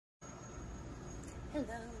Hello,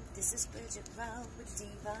 this is Bridget Rao with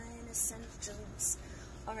Divine Essentials.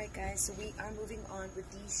 Alright guys, so we are moving on with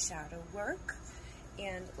the shadow work.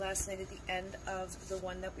 And last night at the end of the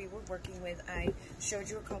one that we were working with, I showed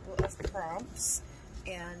you a couple of prompts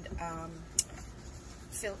and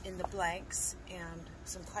fill in the blanks and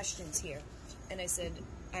some questions here. And I said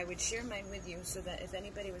I would share mine with you so that if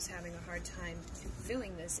anybody was having a hard time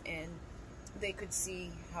filling this in, they could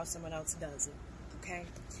see how someone else does it. Okay,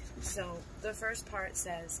 so the first part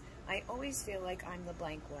says, I always feel like I'm the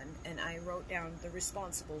blank one, and I wrote down the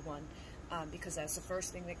responsible one because that's the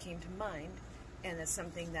first thing that came to mind, and that's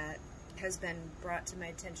something that has been brought to my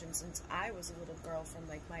attention since I was a little girl. From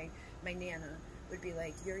like my nana would be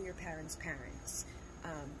like, you're your parents' parents.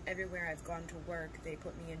 Everywhere I've gone to work, they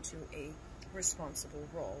put me into a responsible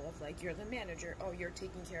role of like, you're the manager, oh, you're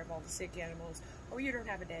taking care of all the sick animals, oh, you don't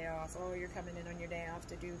have a day off, oh, you're coming in on your day off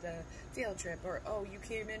to do the field trip, or oh, you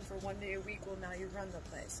came in for 1 day a week, well, now you run the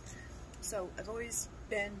place. So I've always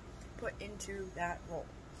been put into that role.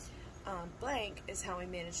 Blank is how I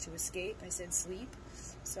managed to escape. I said sleep.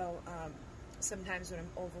 So sometimes when I'm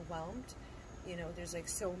overwhelmed, you know, there's like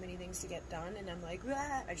so many things to get done, and I'm like,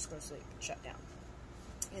 ah, I just go to sleep, shut down.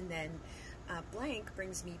 And then blank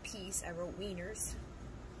brings me peace. I wrote wieners,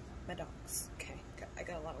 my dogs. Okay, I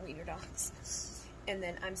got a lot of wiener dogs. And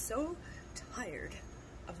then I'm so tired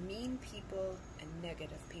of mean people and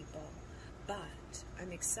negative people, but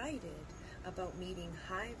I'm excited about meeting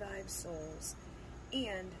high vibe souls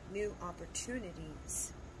and new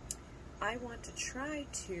opportunities. I want to try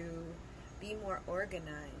to be more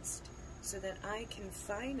organized so that I can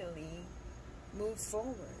finally move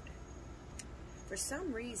forward. For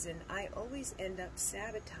some reason, I always end up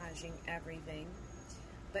sabotaging everything,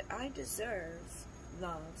 but I deserve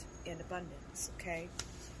love and abundance, okay?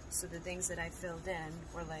 So the things that I filled in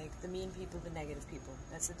were like the mean people, the negative people.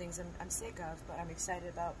 That's the things I'm sick of, but I'm excited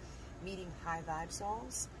about meeting high vibe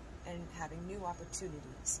souls and having new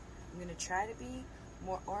opportunities. I'm going to try to be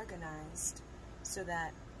more organized so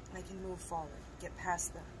that I can move forward, get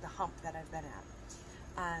past the hump that I've been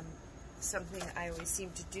at. Something I always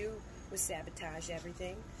seem to do was sabotage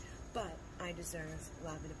everything, but I deserve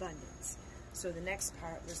love and abundance. So the next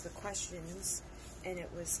part was the questions, and it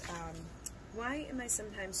was, why am I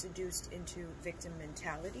sometimes seduced into victim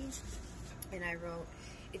mentality? And I wrote,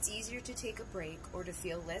 it's easier to take a break or to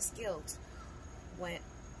feel less guilt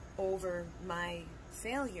over my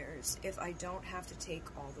failures if I don't have to take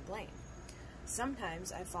all the blame.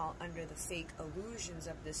 Sometimes I fall under the fake illusions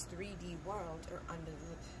of this 3D world, or under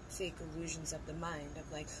the fake illusions of the mind of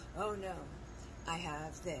like, oh no, I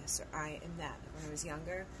have this, or I am that. When I was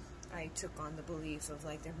younger, I took on the belief of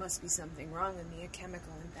like, there must be something wrong with me, a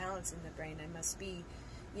chemical imbalance in the brain. I must be,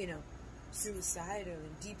 you know, suicidal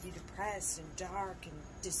and deeply depressed and dark and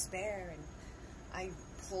despair. And I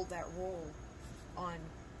pulled that role on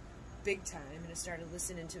big time, and I started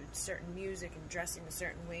listening to certain music and dressing a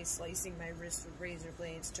certain way, slicing my wrists with razor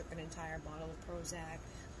blades, took an entire bottle of Prozac.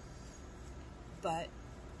 But,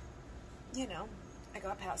 you know, I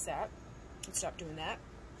got past that and stopped doing that.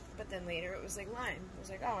 But then later it was like Lyme. It was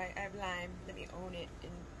like, oh, I have Lyme, let me own it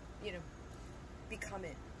and, you know, become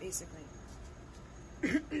it, basically.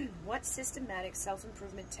 What systematic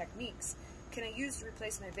self-improvement techniques can I use to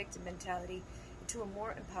replace my victim mentality into a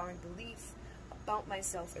more empowering belief about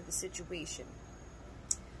myself or the situation?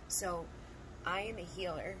 So I am a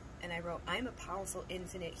healer, and I wrote, I'm a powerful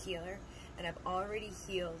infinite healer, and I've already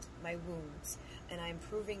healed my wounds, and I'm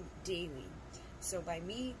improving daily. So by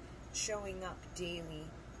me showing up daily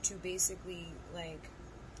to basically, like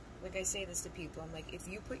I say this to people, I'm like, if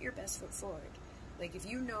you put your best foot forward, like if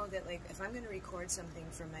you know that, like, if I'm going to record something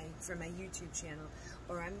for my YouTube channel,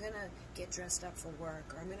 or I'm going to get dressed up for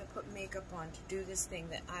work, or I'm going to put makeup on to do this thing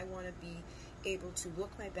that I want to be able to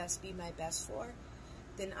look my best, be my best for,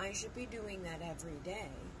 then I should be doing that every day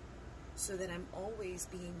so that I'm always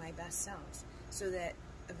being my best self, so that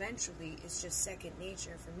eventually it's just second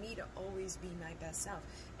nature for me to always be my best self,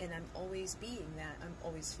 and I'm always being that, I'm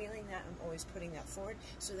always feeling that, I'm always putting that forward,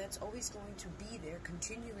 so that's always going to be there,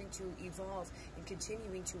 continuing to evolve and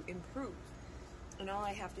continuing to improve. And all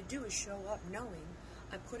I have to do is show up knowing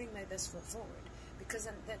I'm putting my best foot forward, because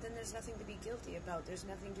then there's nothing to be guilty about, there's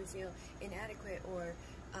nothing to feel inadequate or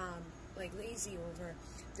like lazy over.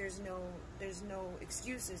 There's no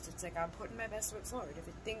excuses. It's like, I'm putting my best foot forward.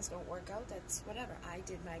 If things don't work out, that's whatever. I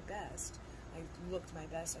did my best. I looked my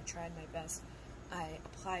best. I tried my best. I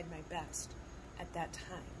applied my best at that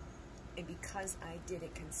time. And because I did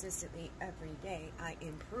it consistently every day, I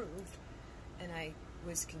improved, and I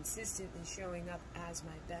was consistently showing up as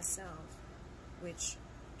my best self, which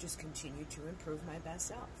just continued to improve my best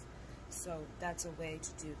self. So that's a way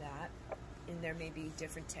to do that. And there may be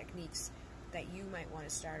different techniques that you might want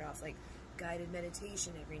to start off, like guided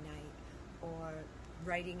meditation every night, or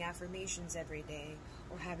writing affirmations every day,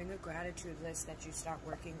 or having a gratitude list that you start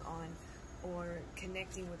working on, or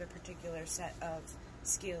connecting with a particular set of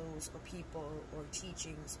skills or people or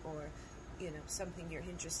teachings, or something you're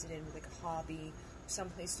interested in, like a hobby,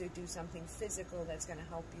 someplace to do something physical that's going to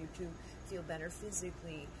help you to feel better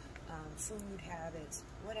physically, food habits,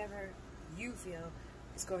 whatever you feel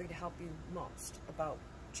is going to help you most about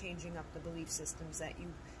changing up the belief systems that you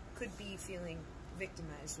could be feeling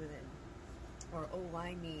victimized within, or oh,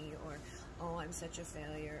 why me, or oh, I'm such a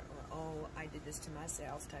failure, or oh, I did this to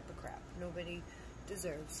myself type of crap. Nobody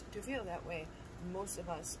deserves to feel that way. Most of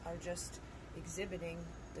us are just exhibiting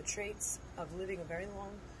the traits of living a very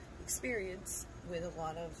long experience with a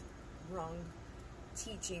lot of wrong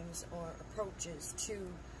teachings or approaches to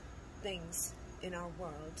things in our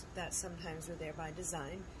world that sometimes are there by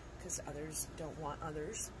design because others don't want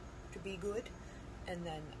others to be good, and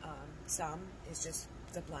then some is just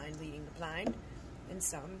the blind leading the blind, and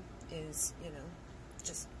some is,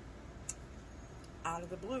 just out of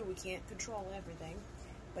the blue. We can't control everything,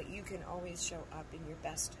 but you can always show up in your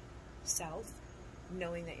best self,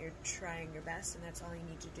 knowing that you're trying your best, and that's all you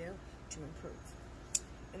need to do to improve.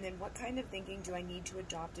 And then, what kind of thinking do I need to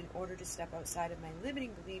adopt in order to step outside of my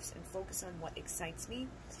limiting beliefs and focus on what excites me?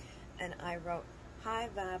 And I wrote, high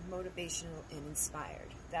vibe, motivational, and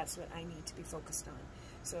inspired. That's what I need to be focused on.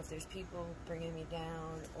 So if there's people bringing me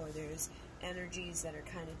down, or there's energies that are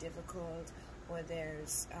kind of difficult, or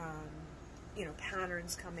there's,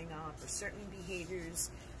 patterns coming up, or certain behaviors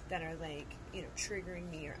that are like, triggering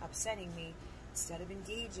me or upsetting me, instead of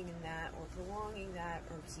engaging in that or prolonging that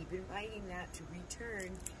or keep inviting that to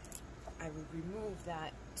return, I would remove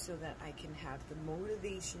that so that I can have the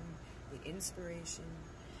motivation, the inspiration,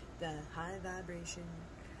 the high vibration,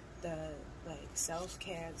 the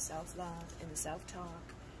self-care, the self-love, and the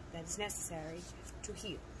self-talk that is necessary to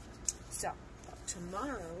heal. So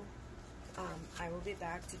tomorrow I will be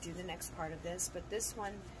back to do the next part of this, but this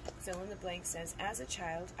one, fill in the blank, says, as a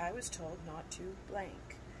child I was told not to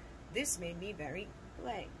blank. This made me very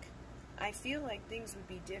blank. I feel like things would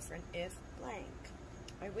be different if blank.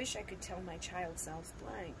 I wish I could tell my child self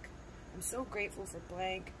blank. I'm so grateful for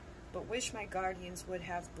blank, but wish my guardians would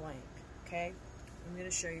have blank. Okay? I'm going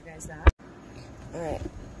to show you guys that. Alright.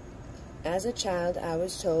 As a child, I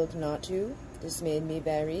was told not to. This made me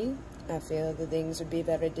very. I feel that things would be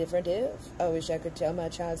very different if. I wish I could tell my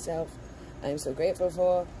child self I'm so grateful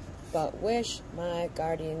for, but wish my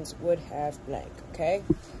guardians would have blank. Okay?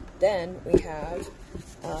 Then we have,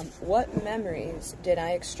 what memories did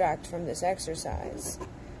I extract from this exercise?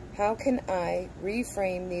 How can I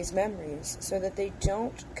reframe these memories so that they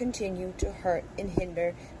don't continue to hurt and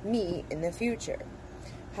hinder me in the future?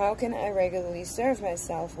 How can I regularly serve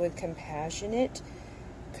myself with compassionate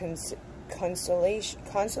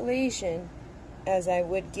consolation as I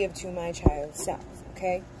would give to my child self?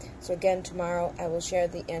 Okay? So again, tomorrow I will share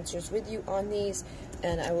the answers with you on these,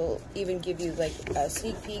 and I will even give you like a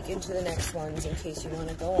sneak peek into the next ones in case you want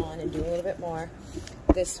to go on and do a little bit more.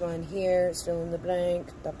 This one here is fill in the blank.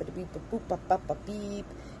 You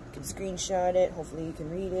can screenshot it. Hopefully you can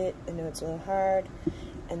read it. I know it's a little hard.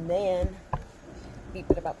 And then beep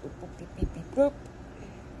it about boop boop beep beep beep boop.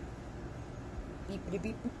 Beep beep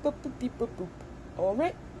beep boop boop beep boop boop.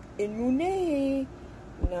 Alright, in Munay.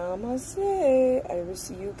 Namaste. I will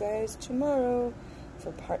see you guys tomorrow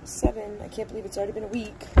for part 7. I can't believe it's already been a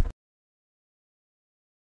week.